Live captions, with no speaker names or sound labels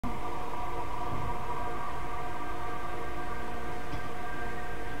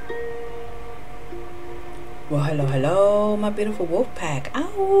Well, hello, my beautiful Wolfpack.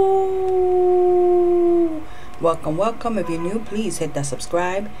 Ow! Welcome. If you're new, please hit that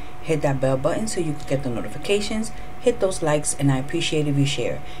subscribe, hit that bell button so you can get the notifications, hit those likes, and I appreciate if you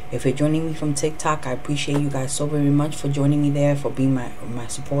share. If you're joining me from TikTok, I appreciate you guys so very much for joining me there, for being my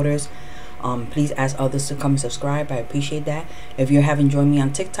supporters. Please ask others to come subscribe. I appreciate that. If you haven't joined me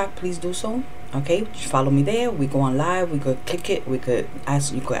on TikTok, please do so. Okay, just follow me there. We go on live. We could kick it. We could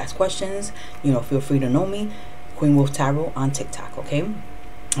ask. You could ask questions. You know, feel free to know me, Queen Wolf Tarot on TikTok. Okay.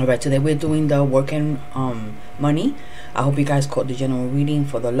 All right. Today we're doing the work and money. I hope you guys caught the general reading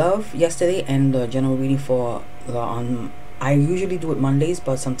for the love yesterday and the general reading for the I usually do it Mondays,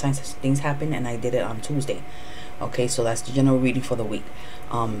 but sometimes things happen and I did it on Tuesday. Okay, so that's the general reading for the week.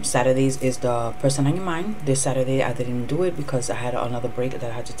 Saturdays is the person on your mind. This Saturday I didn't do it because I had another break that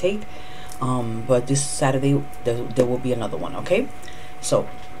I had to take. But this Saturday there will be another one. Okay, so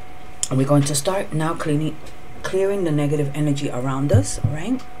we're going to start now clearing the negative energy around us. All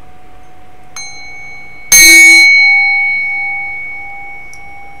right.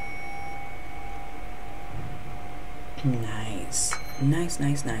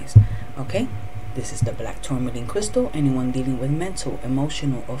 Nice. Okay, this is the black tourmaline crystal. Anyone dealing with mental,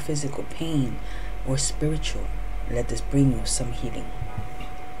 emotional, or physical pain or spiritual, let this bring you some healing.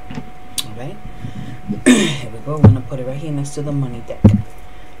 All right. Here we go. We're gonna put it right here next to the money deck.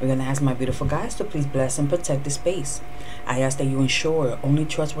 We're gonna ask my beautiful guys to please bless and protect the space. I ask that you ensure only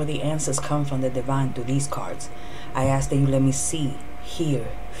trustworthy answers come from the divine through these cards. I ask that you let me see, hear,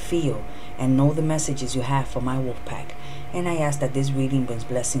 feel, and know the messages you have for my wolf pack. And I ask that this reading brings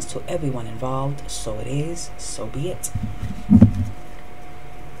blessings to everyone involved. So it is, so be it.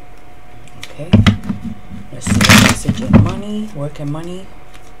 Okay. Let's see the message in money, work and money.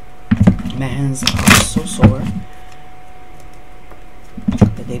 My hands are so sore.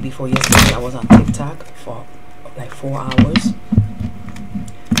 The day before yesterday, I was on TikTok for like 4 hours.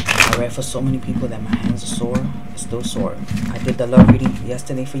 I read for so many people that my hands are sore. It's still sore. I did the love reading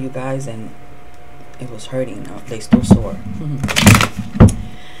yesterday for you guys and it was hurting. They still sore.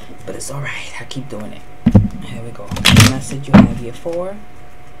 But it's alright. I keep doing it. Here we go. The message you have here for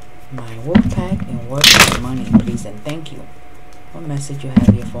my wolf pack and work and money, please and thank you. What message you have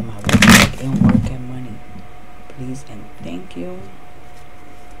here for my wolf pack and work and money, please and thank you.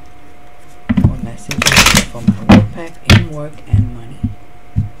 What message you have here for my wolf pack and work and money.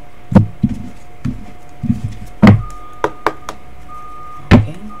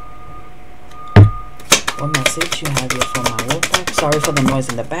 What message you have here for my wolf pack? Sorry for the noise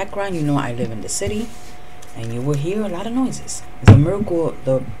in the background. You know I live in the city and you will hear a lot of noises. It's a miracle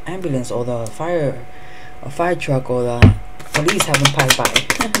the ambulance or the fire truck or the police haven't passed by.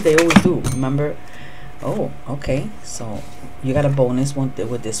 They always do, remember? Oh, okay. So you got a bonus one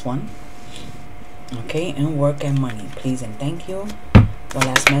with this one. Okay, and work and money, please and thank you. The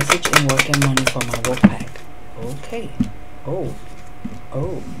last message in work and money for my wolf pack. Okay. Oh.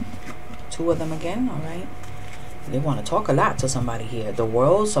 2 of them again. All right, they want to talk a lot to somebody here. The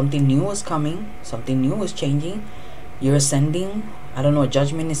world, something new is coming, something new is changing. You're ascending. I don't know, a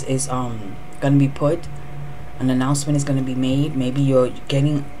judgment is gonna be put, an announcement is gonna be made. Maybe you're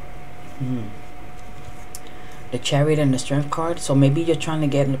getting the Chariot and the Strength card. So maybe you're trying to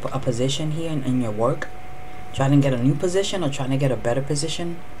get a position here in your work, trying to get a new position or trying to get a better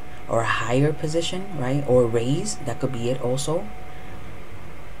position or a higher position, right? Or a raise. That could be it also.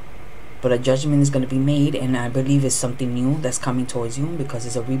 But a judgment is going to be made, and I believe it's something new that's coming towards you because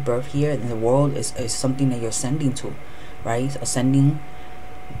it's a rebirth here, and the world is something that you're ascending to, right? Ascending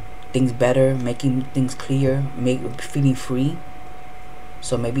things better, making things clear, feeling free.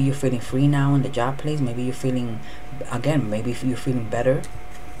 So maybe you're feeling free now in the job place. Maybe you're feeling, again, maybe you're feeling better,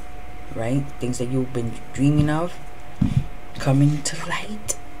 right? Things that you've been dreaming of coming to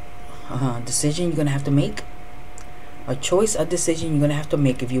light. Decision you're going to have to make. A choice, a decision you're going to have to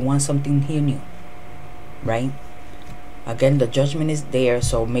make if you want something here new, right? Again, the judgment is there,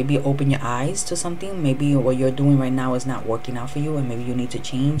 so maybe open your eyes to something. Maybe what you're doing right now is not working out for you, and maybe you need to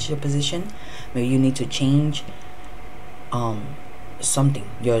change your position. Maybe you need to change something,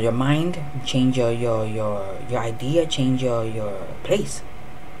 your mind, change your idea, change your place,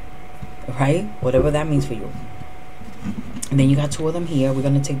 right? Whatever that means for you. And then you got 2 of them here. We're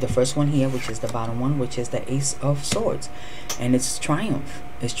going to take the first one here, which is the bottom one, which is the Ace of Swords. And it's triumph.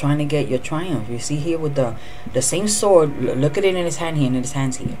 It's trying to get your triumph. You see here with the same sword. Look at it in his hand here, and in his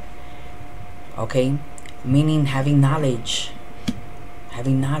hands here. Okay? Meaning having knowledge.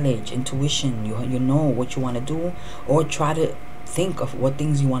 Having knowledge, intuition. You know what you want to do. Or try to think of what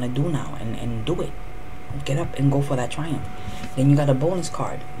things you want to do now and do it. Get up and go for that triumph. Then you got a bonus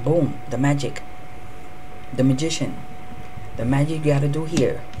card. Boom. The magic. The Magician. The magic you got to do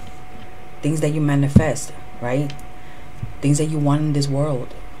here. Things that you manifest, right? Things that you want in this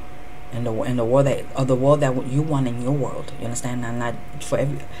world, and the world that you want in your world. You understand?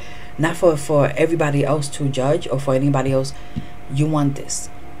 Not for everybody else to judge, or for anybody else. You want this.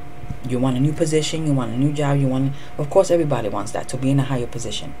 You want a new position. You want a new job. Of course, everybody wants that, to be in a higher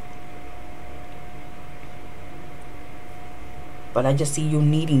position. But I just see you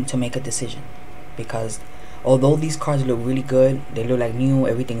needing to make a decision, because although these cards look really good, they look like new,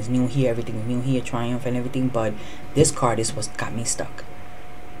 everything's new here, Triumph and everything, but this card is what's got me stuck,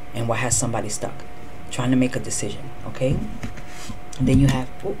 and what has somebody stuck, trying to make a decision. Okay, and then you have,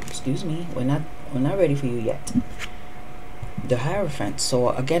 oh, excuse me, we're not ready for you yet. The Hierophant. So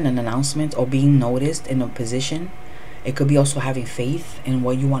again, an announcement or being noticed in a position. It could be also having faith in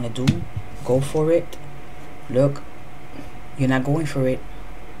what you want to do. Go for it. Look, you're not going for it.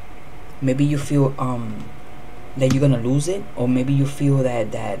 Maybe you feel that you're gonna lose it, or maybe you feel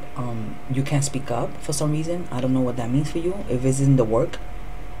that you can't speak up for some reason. I don't know what that means for you, if it's in the work.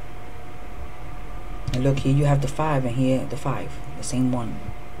 And look, here you have the 5, and here the 5, the same one.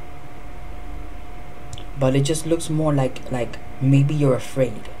 But it just looks more like maybe you're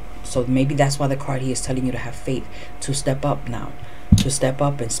afraid. So maybe that's why the card here is telling you to have faith, to step up now, to step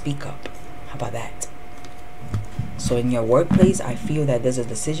up and speak up. How about that? So in your workplace, I feel that there's a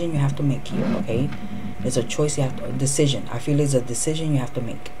decision you have to make here. Okay, there's a choice you have to, a decision. I feel there's a decision you have to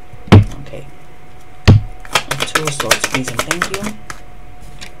make. Okay, 2 of Swords, please and thank you.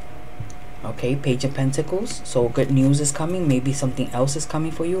 Okay, Page of Pentacles. So good news is coming. Maybe something else is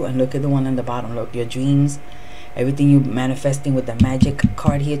coming for you. And look at the one on the bottom. Look, your dreams, everything you manifesting with the magic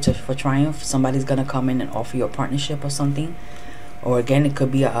card here for Triumph. Somebody's gonna come in and offer you a partnership or something. Or again, it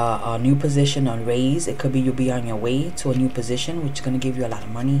could be a new position, a raise. It could be you'll be on your way to a new position, which is gonna give you a lot of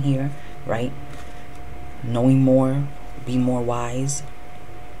money here, right? Knowing more, be more wise.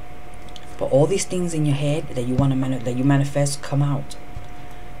 But all these things in your head that you want to that you manifest, come out.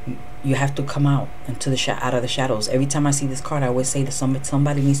 You have to come out into the out of the shadows. Every time I see this card, I always say that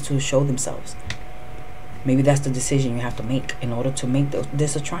somebody needs to show themselves. Maybe that's the decision you have to make in order to make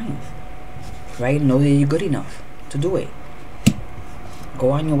this a triumph, right? Know that you're good enough to do it.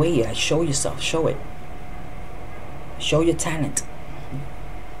 Go on your way. Like, show yourself. Show it. Show your talent.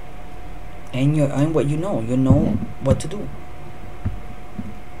 And what you know. You know what to do.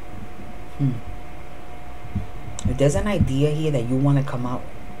 If there's an idea here that you want to come out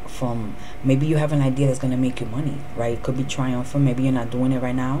from, maybe you have an idea that's going to make you money, right? It could be triumphant. Maybe you're not doing it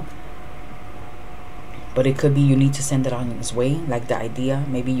right now, but it could be you need to send it on its way, like the idea.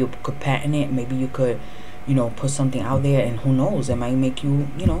 Maybe you could patent it. Maybe you could, you know, put something out there, and who knows, it might make you,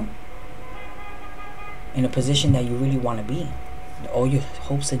 you know, in a position that you really want to be. All your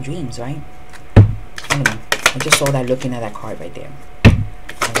hopes and dreams, right? I don't know. I just saw that looking at that card right there.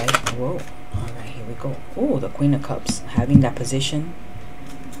 All right. Whoa. All right. Here we go. Oh, the Queen of Cups, having that position.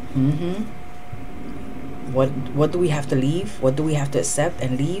 What do we have to leave? What do we have to accept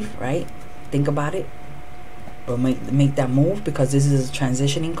and leave? Right? Think about it. But make that move, because this is a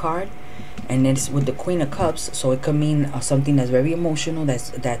transitioning card, and it's with the Queen of Cups, so it could mean something that's very emotional.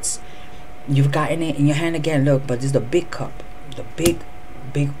 That's you've gotten it in your hand again. Look, but this is the big cup, the big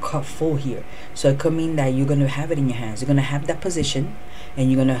cup full here. So it could mean that you're gonna have it in your hands. You're gonna have that position, and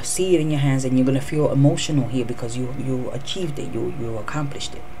you're gonna see it in your hands, and you're gonna feel emotional here because you achieved it. You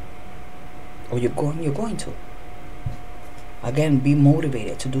accomplished it, or you're going to. Again, be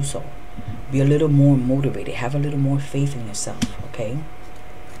motivated to do so. Be a little more motivated. Have a little more faith in yourself. Okay.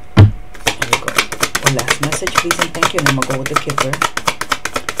 Here we go. One last message, please and thank you. And I'm gonna go with the Kipper.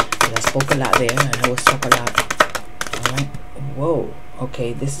 I spoke a lot there. I always talk a lot. All right. Whoa.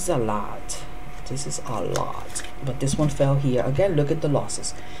 Okay. This is a lot. This is a lot. But this one fell here. Again, look at the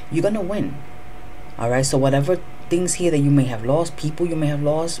losses. You're gonna win. All right. So whatever things here that you may have lost, people you may have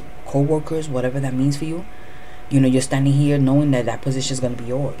lost, co-workers, whatever that means for you, you know, you're standing here knowing that that position is gonna be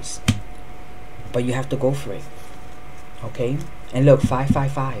yours. But you have to go for it. Okay. And look,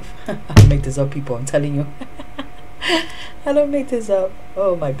 555. I don't make this up, people. I'm telling you. I don't make this up.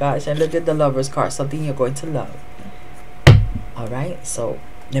 Oh my gosh. And look at the Lover's card. Something you're going to love. Alright. So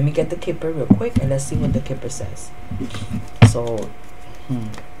let me get the Kipper real quick, and let's see what the Kipper says. So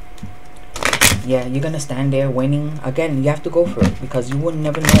yeah, you're gonna stand there winning. Again, you have to go for it, because you will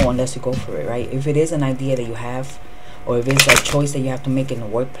never know unless you go for it, right? If it is an idea that you have, or if it's a choice that you have to make in the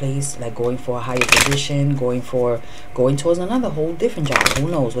workplace, like going for a higher position, going towards another whole different job,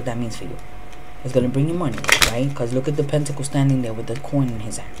 who knows what that means for you. It's going to bring you money, right? Because look at the Pentacle standing there with the coin in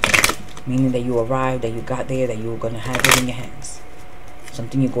his hand, meaning that you arrived, that you got there, that you were going to have it in your hands.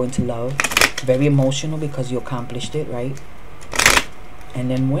 something you're going to love. Very emotional because you accomplished it, right? And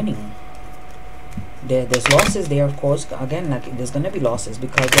then winning. There's losses there, of course. Again, like there's gonna be losses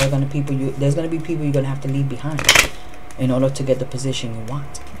because there's gonna be people you're gonna have to leave behind in order to get the position you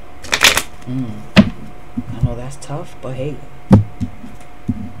want. I know that's tough, but hey.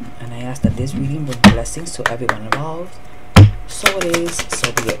 And I ask that this reading brings blessings to everyone involved. So it is,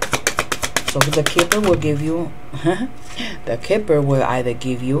 so be it. So the Kipper will give you the Kipper will either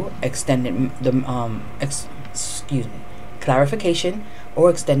give you extended clarification or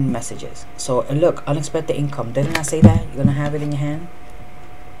extended messages. So look, unexpected income. Didn't I say that? You're gonna have it in your hand.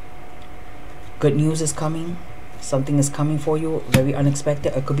 Good news is coming. Something is coming for you, very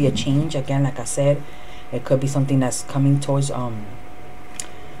unexpected. It could be a change, again, like I said. It could be something that's coming towards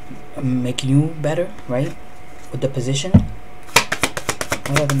making you better, right, with the position.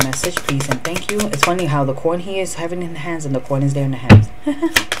 What are the message, please and thank you? It's funny how the coin here is having in the hands and the coin is there in the hands.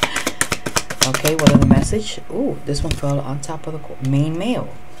 Okay, what are the message? Ooh, this one fell on top of the main male.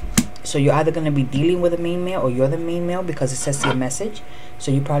 So you're either going to be dealing with a main male or you're the main male because it says your message.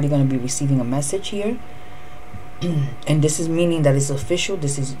 So you're probably going to be receiving a message here. And this is meaning that it's official.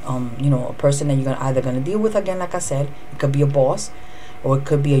 This is you know, a person that you're either going to deal with, again, like I said. It could be a boss, or it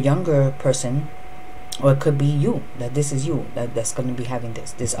could be a younger person, or it could be you, that this is you that's going to be having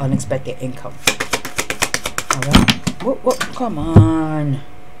this unexpected income. All right, whoop, come on.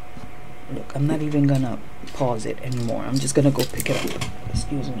 Look, I'm not even gonna pause it anymore. I'm just gonna go pick it up.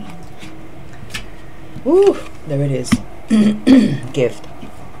 Excuse me. Woo, there it is. Gift.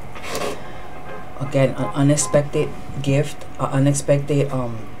 Again, an unexpected gift, unexpected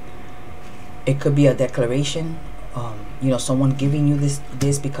it could be a declaration, you know, someone giving you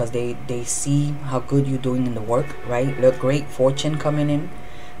this because they see how good you're doing in the work, right? Look, great fortune coming in,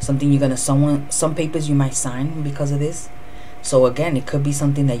 something you're gonna some papers you might sign because of this. So again, it could be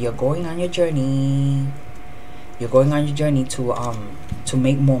something that you're going on your journey. You're going on your journey to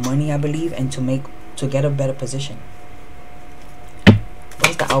make more money, I believe, and to get a better position.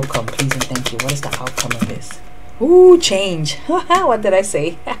 What is the outcome, please and thank you? What is the outcome of this? Ooh, change. What did I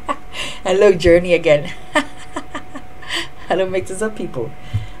say? And look, journey again. I don't make this up, people.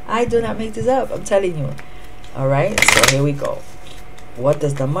 I do not make this up, I'm telling you. All right, so here we go. What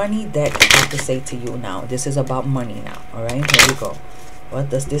does the money deck have to say to you now? This is about money now. All right, here we go. What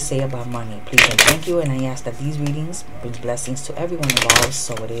does this say about money? Please and thank you. And I ask that these readings bring blessings to everyone involved.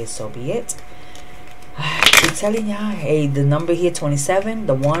 So it is, so be it. I'm telling y'all, hey, the number here, 27,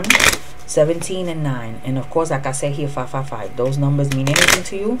 the 1, 17, and 9. And of course, like I said here, 555. Those numbers mean anything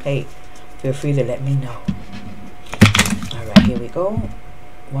to you? Hey, feel free to let me know. All right, here we go.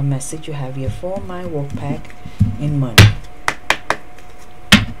 One message you have here for my WolfPack in money.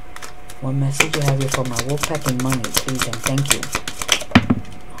 One message you have here for my WolfPack in money, please and thank you.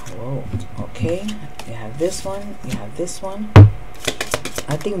 Whoa, okay. You have this one. You have this one.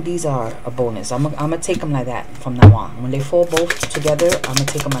 I think these are a bonus. I'm gonna take them like that from now on. When they fall both together, I'm gonna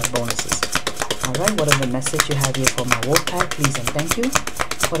take them as bonuses. All right. What are the message you have here for my WolfPack, please and thank you?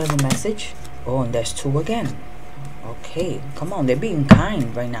 What are the message? Oh, and there's 2 again. Okay, come on. They're being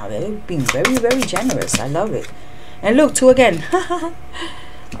kind right now. They're being very, very generous. I love it. And look, 2 again.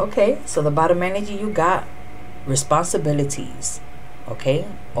 Okay, so the bottom energy you got, responsibilities. Okay,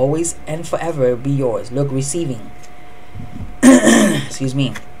 always and forever be yours. Look, receiving. Excuse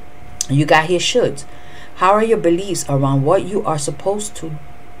me. You got here shoulds. How are your beliefs around what you are supposed to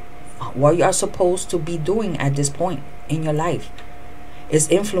be doing at this point in your life is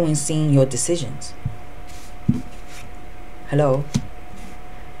influencing your decisions? Hello.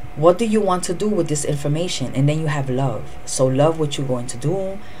 What do you want to do with this information? And then you have love. So love what you're going to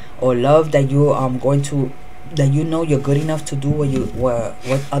do, or love that you going to, that you know you're good enough to do what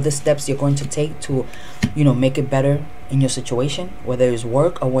other steps you're going to take to, you know, make it better in your situation, whether it's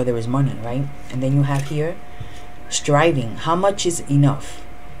work or whether it's money, right? And then you have here striving. How much is enough?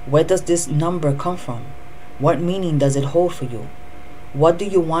 Where does this number come from? What meaning does it hold for you? What do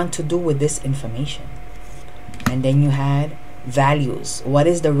you want to do with this information? And then you had values. What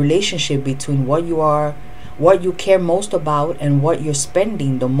is the relationship between what you care most about and what you're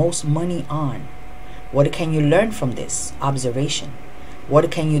spending the most money on? What can you learn from this observation? What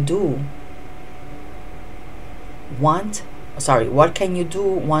can you do? What can you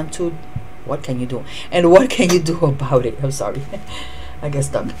do? What can you do? And what can you do about it? I'm sorry. I get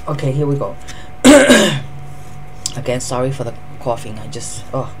stuck. Okay, here we go. Again, sorry for the coughing.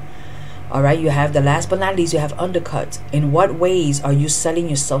 All right, you have the last but not least, you have undercut. In what ways are you selling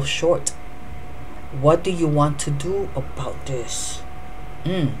yourself short? What do you want to do about this?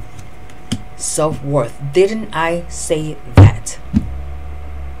 Self-worth. Didn't I say that?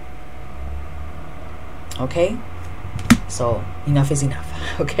 Okay, so enough is enough.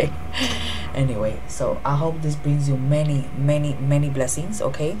 Okay, anyway, so I hope this brings you many blessings.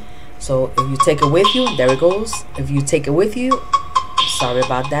 Okay, so if you take it with you, there it goes. If you take it with you, sorry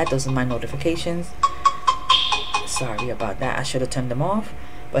about that, those are my notifications. Sorry about that, I should have turned them off,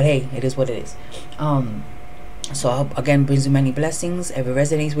 but hey, it is what it is. So I hope again brings you many blessings. If it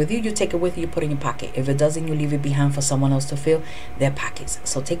resonates with you, you take it with you, put it in your pocket. If it doesn't, you leave it behind for someone else to fill their pockets.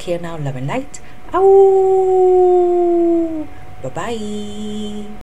 So take care now, love and light. Ow! Bye bye.